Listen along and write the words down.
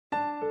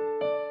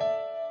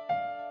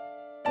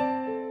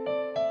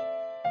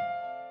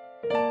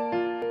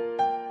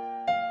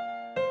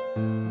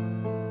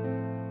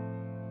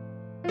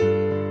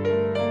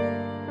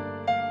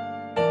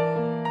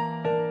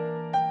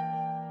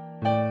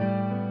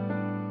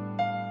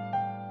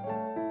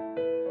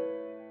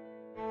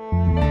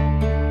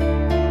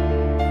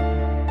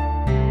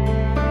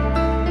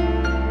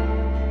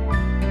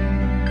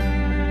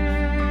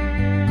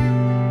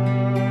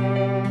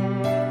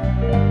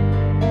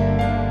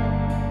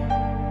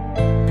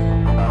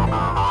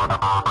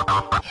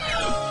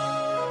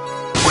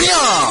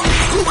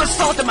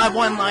assaulted my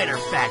one-liner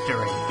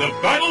factory. The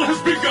battle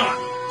has begun.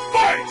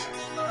 Fight!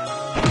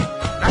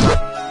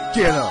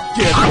 Get up,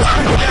 get up.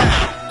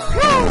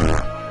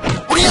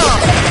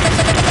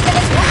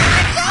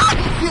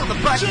 Feel the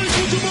button.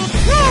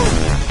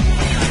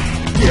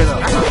 Get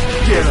up,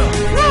 get up,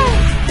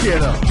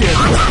 get up, get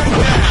up,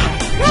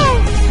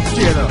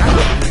 get up,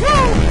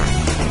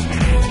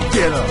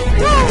 get up, get up,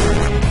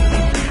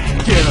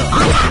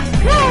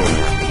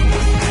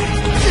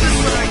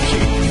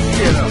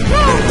 get up.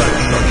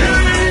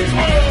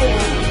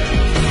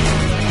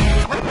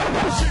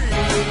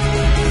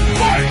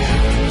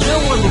 No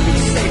one will be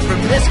safe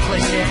from this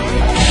cliche.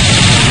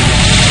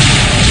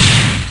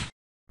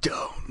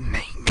 Don't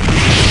make me.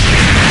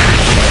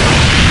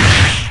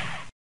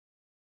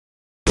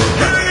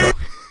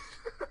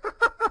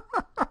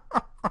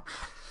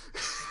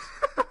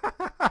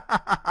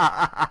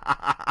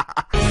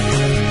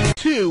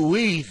 Too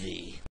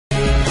easy. The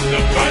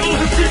battle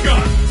has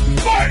begun.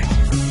 Fight!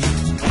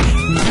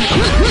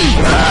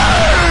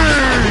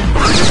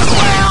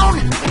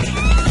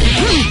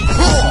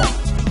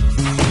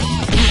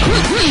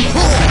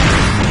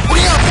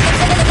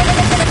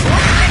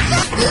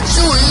 It's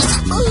too easy.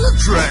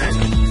 Drag.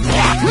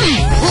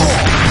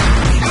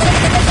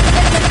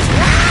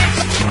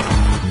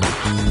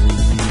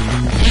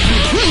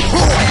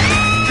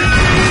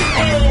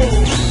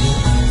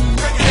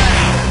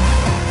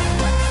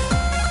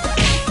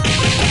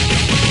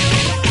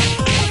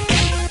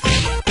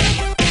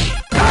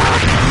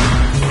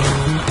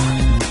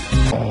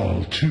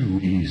 All too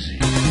easy.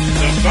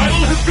 The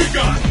battle has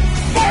begun.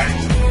 Fight!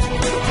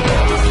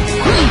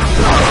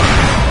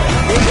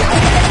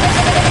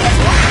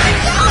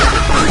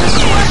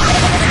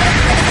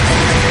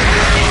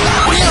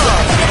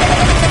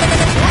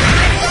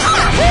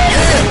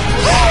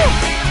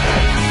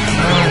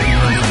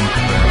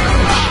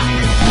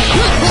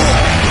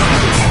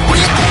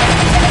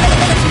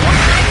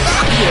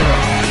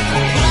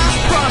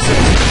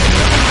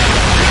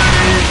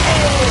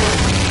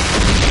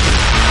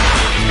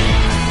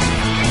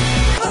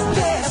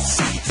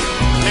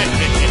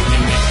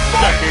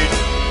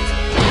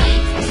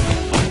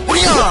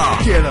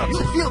 Get up. You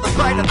feel the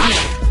bite of me.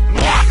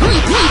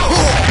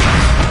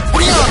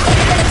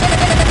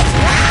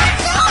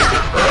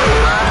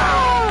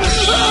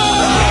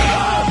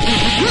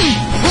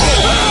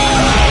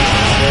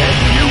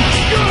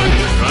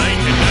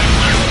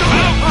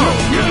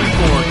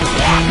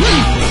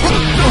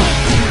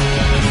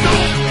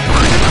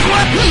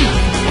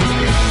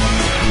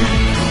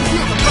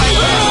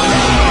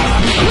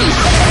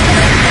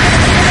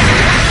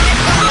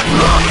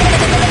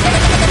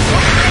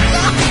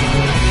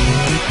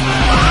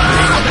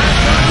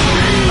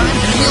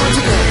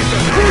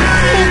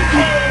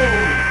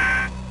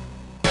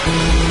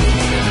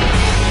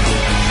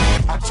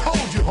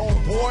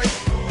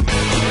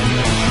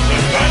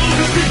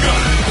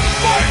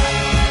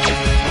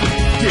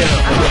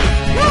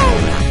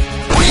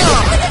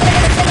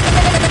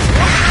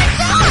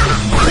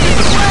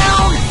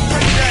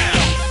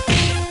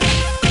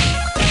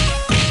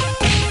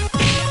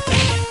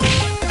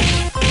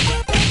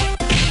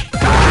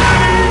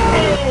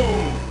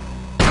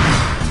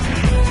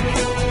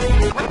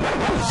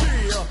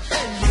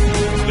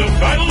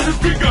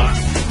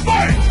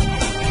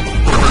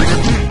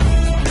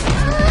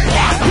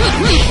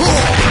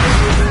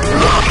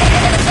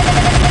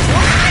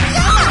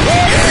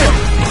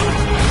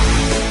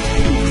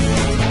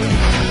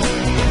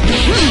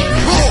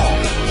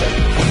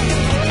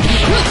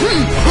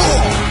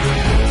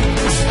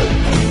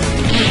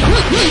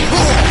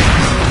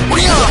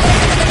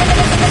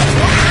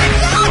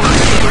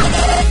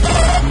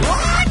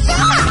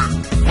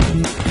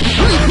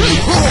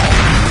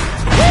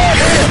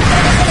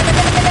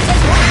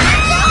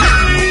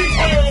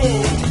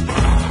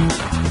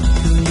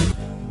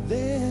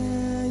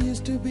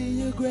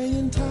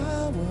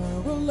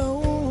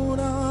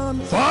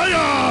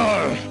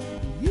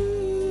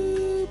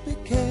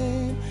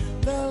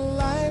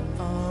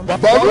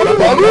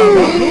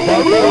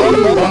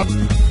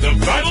 The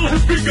battle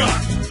has begun!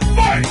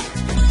 Fight!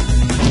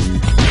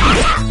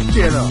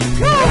 Get up!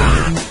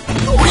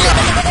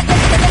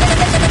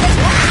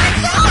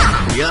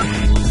 Yup.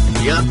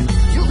 Yup.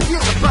 You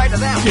feel the bite of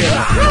that one. Get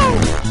up!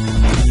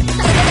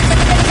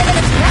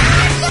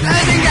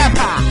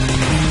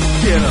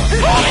 Get up!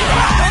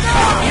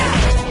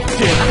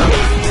 Get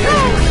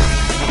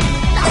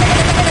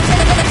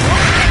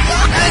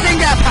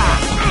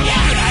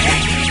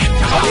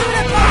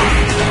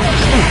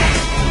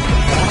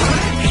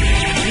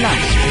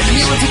Nice.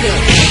 Feel it today.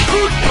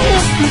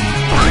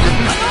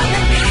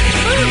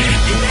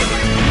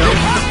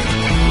 Nope.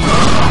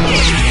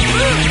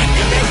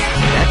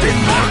 That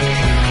didn't work.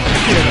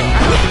 Get up.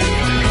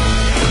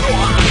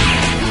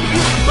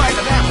 Fight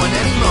for that one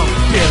any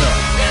moment. Get up.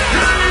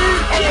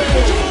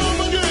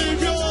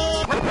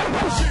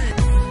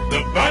 The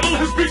battle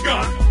has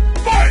begun.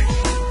 Fight!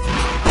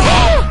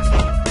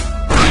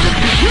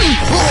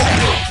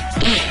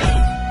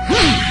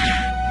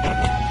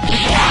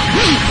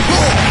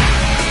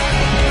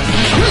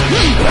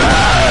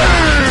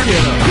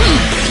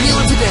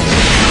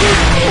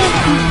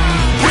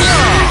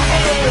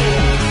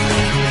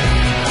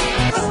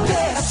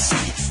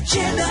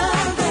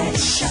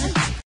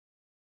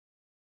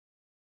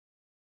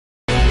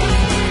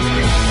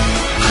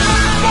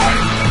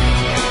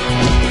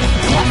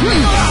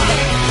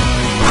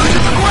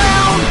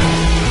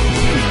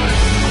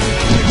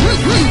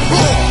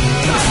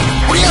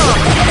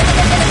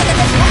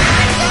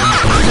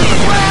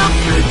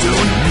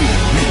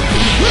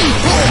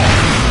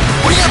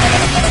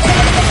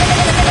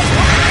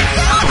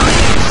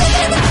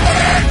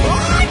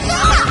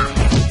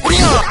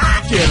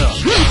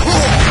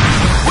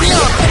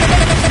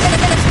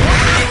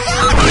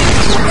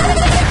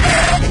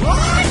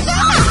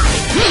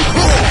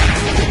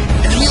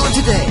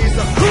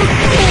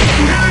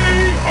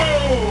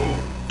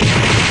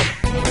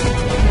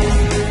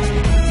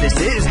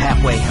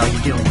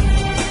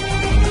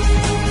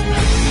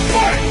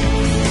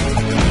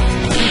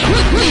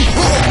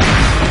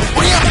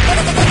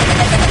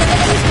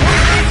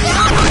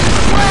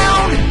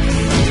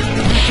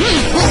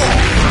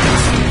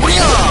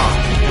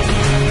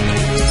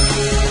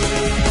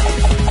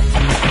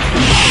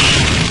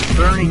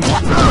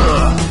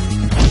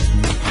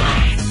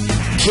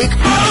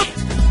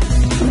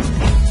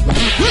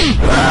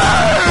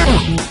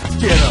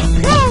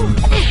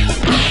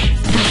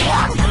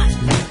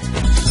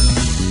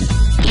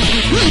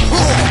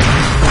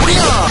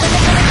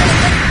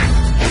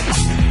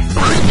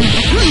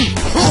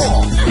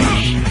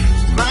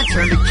 My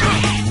turn to kill.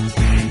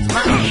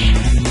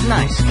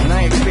 Nice. Can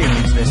I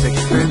experience this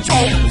experience?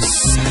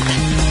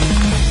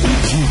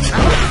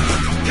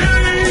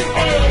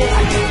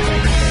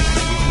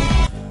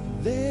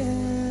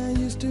 There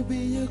used to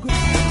be a great... I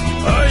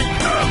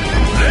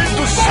am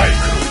the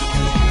cycle.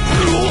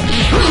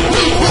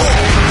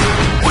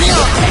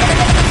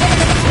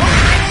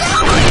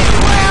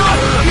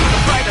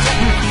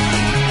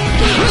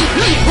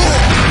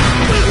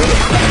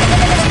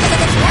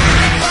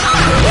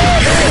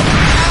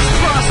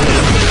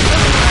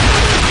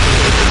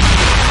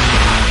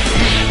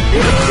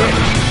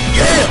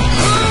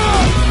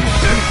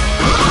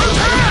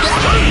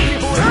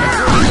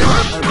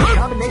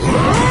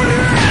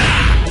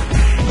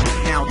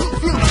 Now,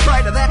 feel the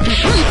fright of that.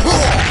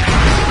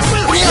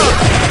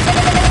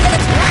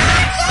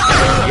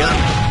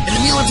 Yup. And the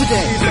meal of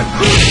today.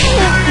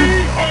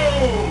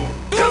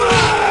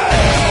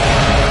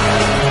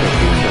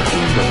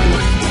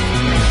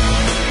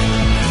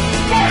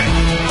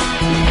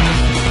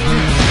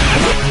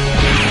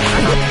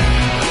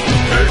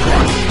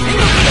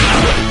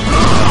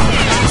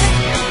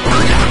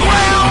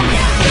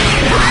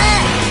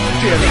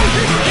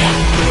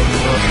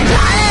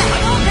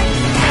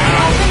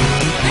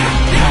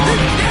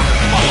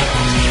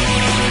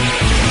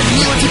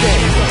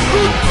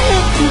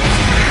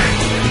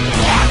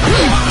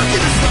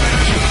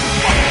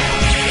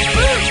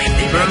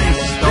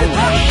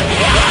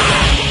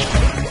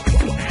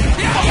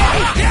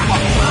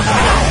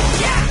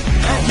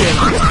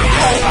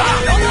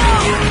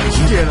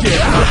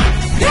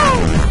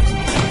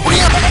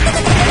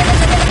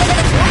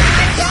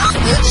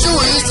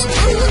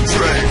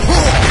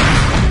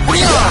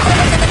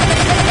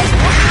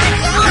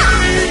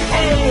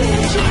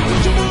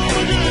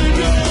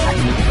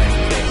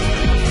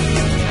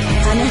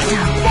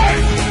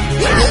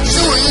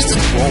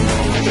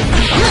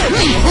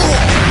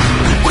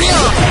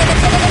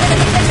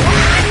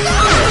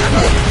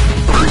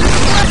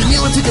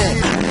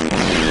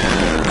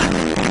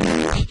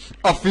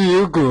 I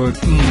feel good.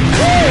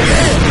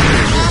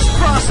 Last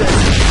process.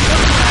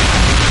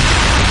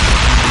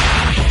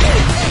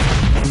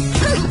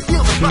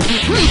 Feel the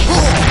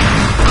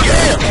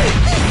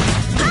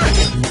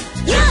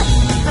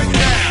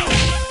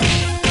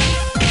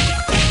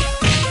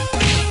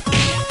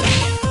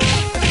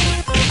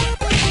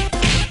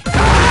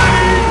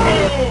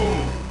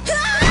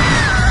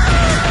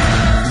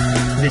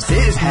This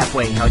is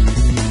halfway.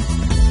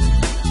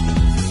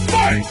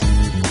 Fight!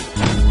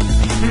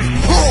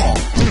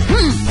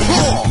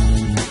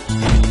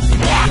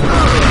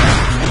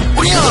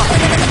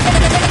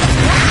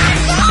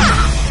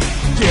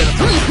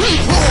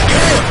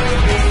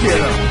 Get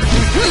up.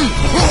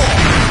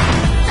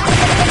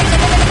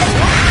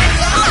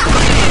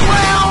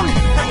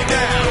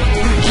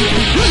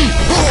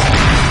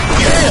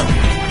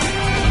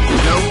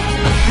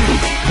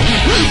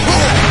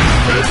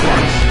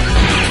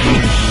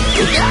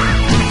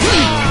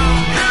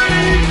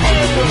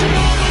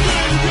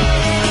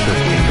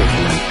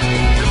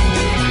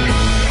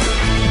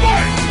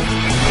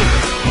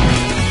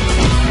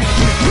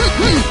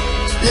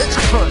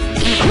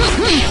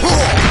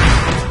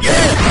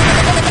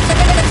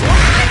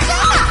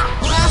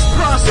 Last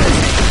process.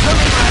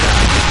 Coming right up.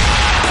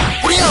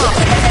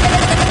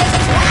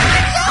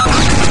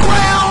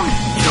 Ground.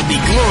 It'll be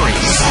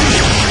glorious.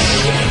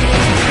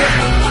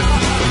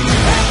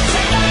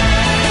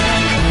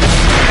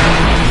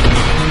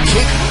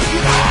 Kick.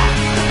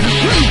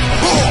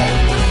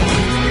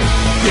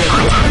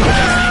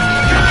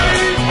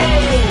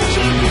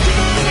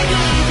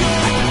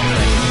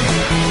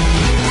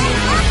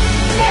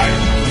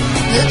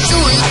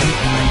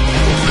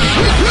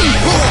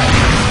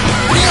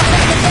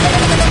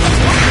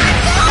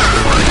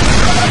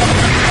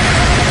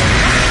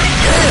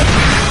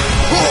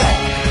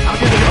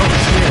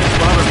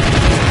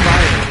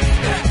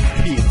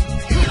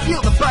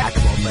 Feel the back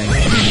of all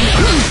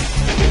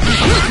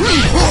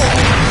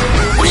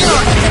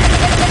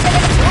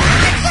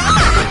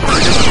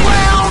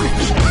Ground.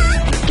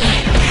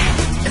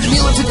 And the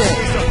meal of today.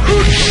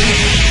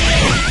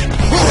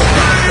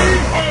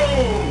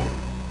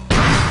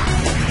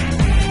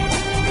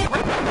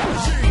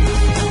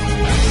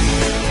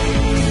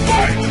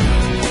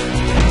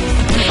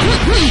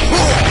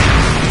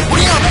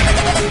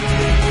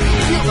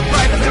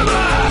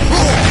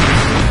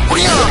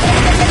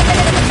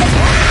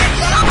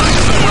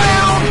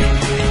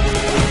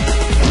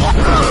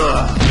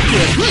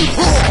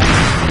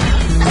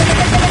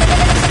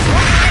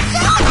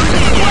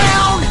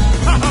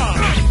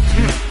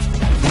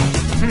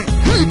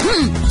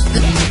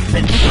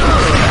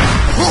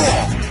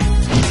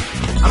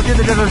 I'll do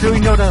the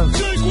doing no no.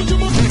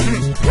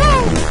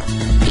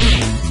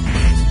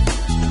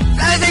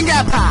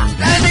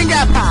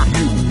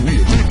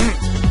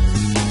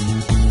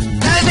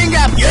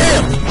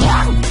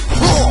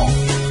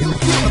 You'll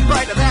feel the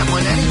bite of that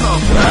one any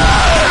moment.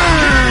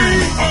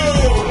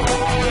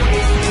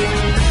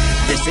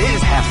 This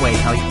is halfway,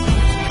 how you...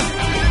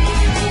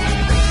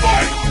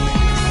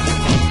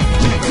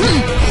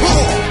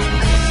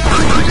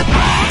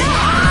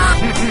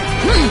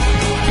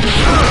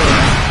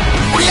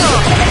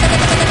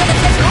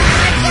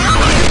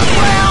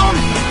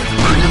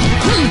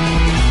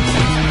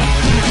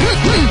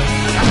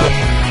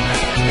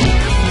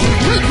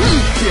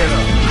 quiero.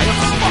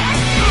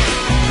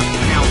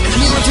 Now,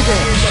 feel it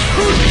today.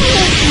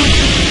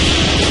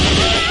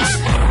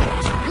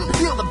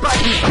 Feel the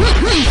button.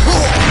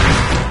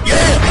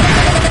 Yeah!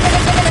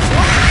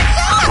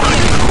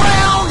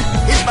 Ground!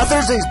 It's my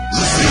Thursdays.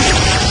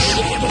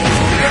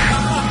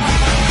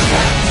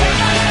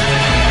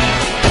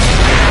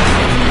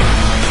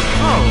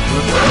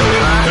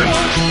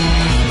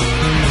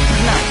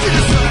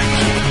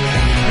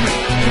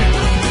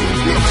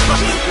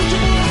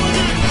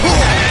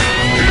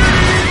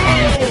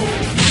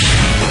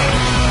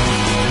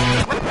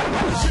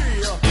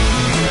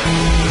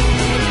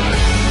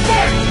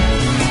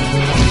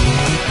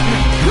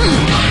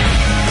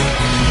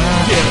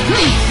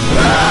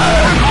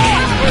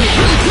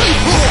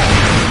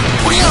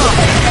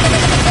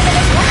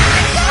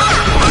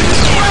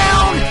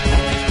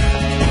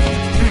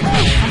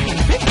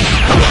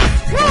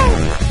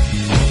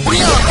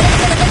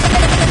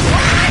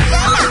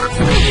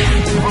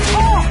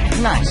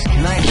 Nice,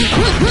 nice.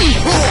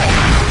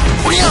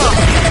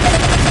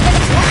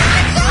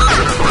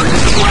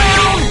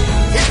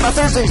 It's my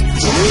Thursdays.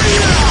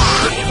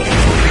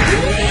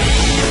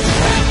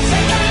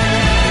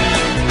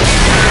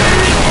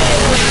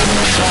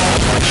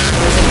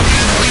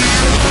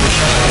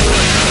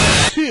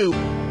 Two.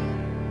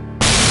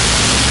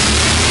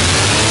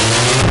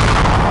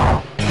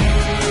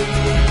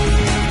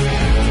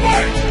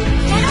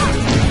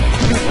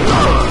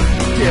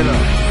 Get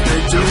up.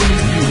 They're doing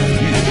you.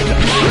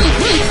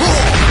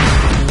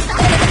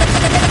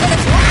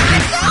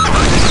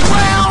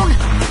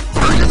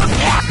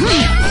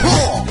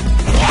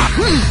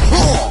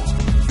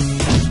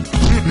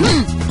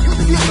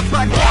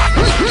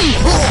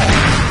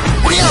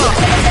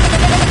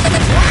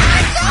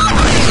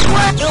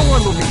 No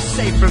one will be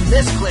safe from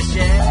this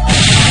cliche.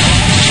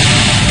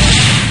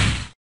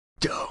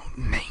 Don't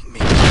make me.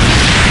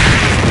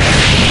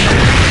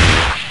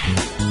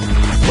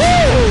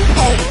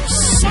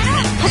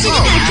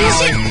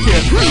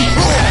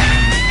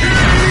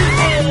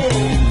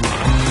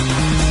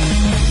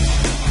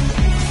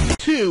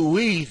 Too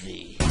easy.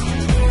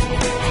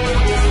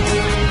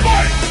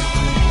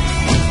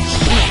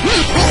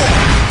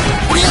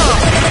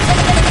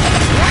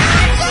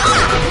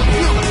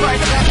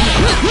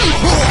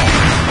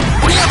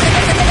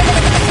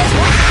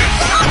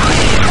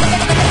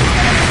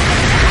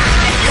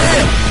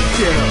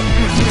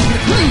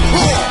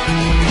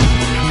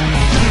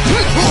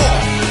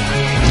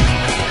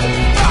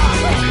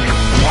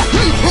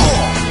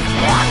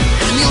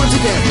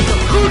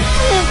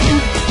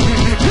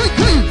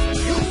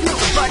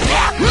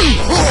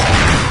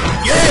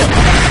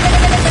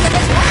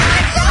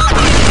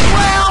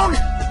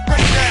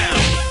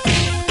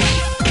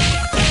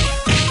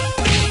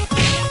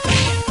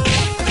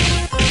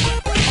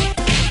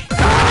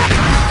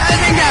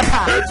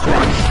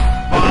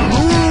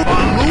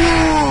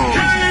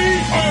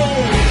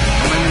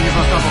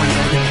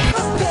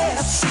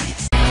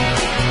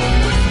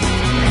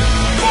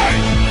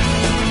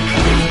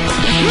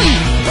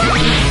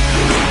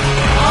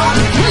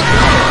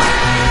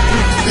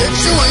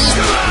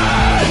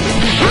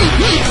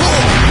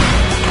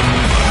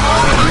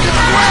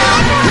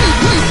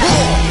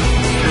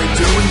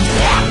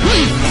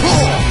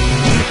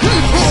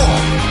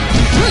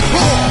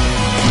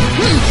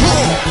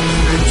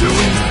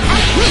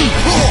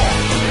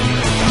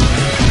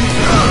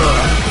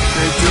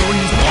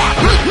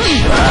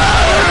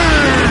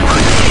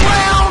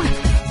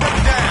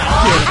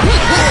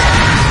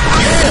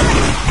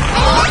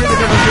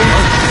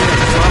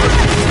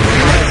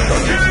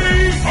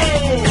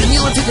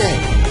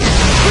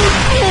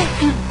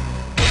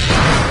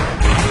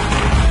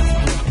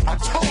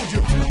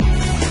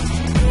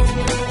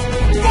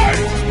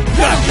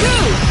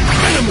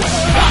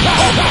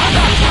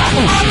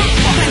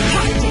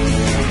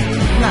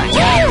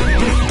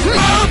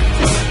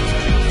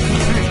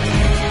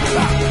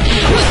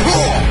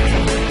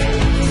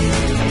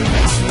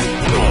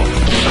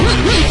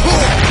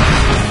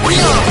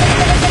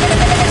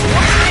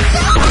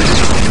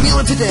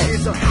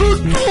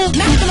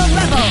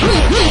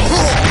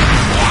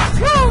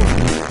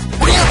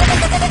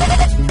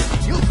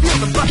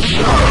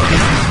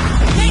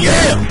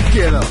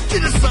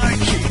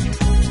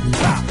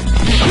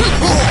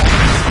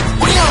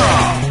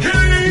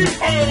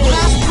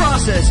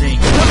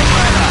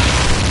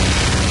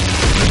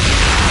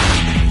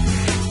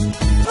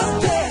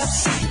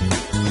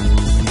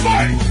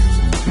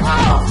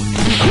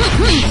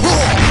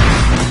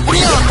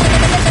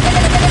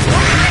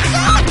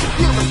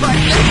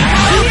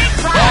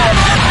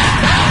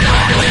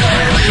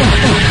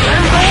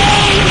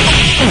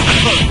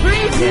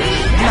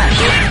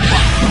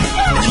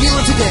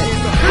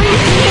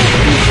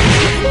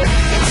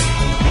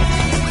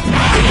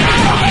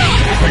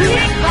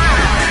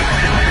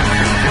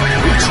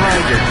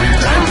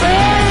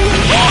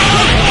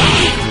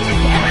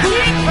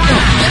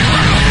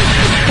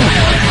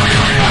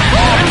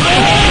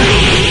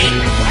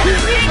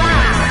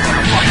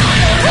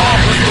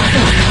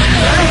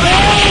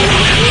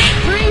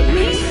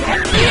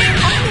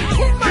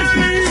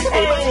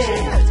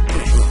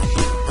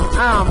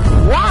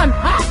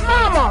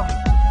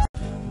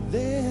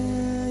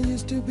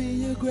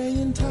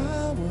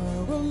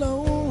 tower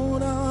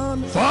alone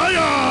on fire.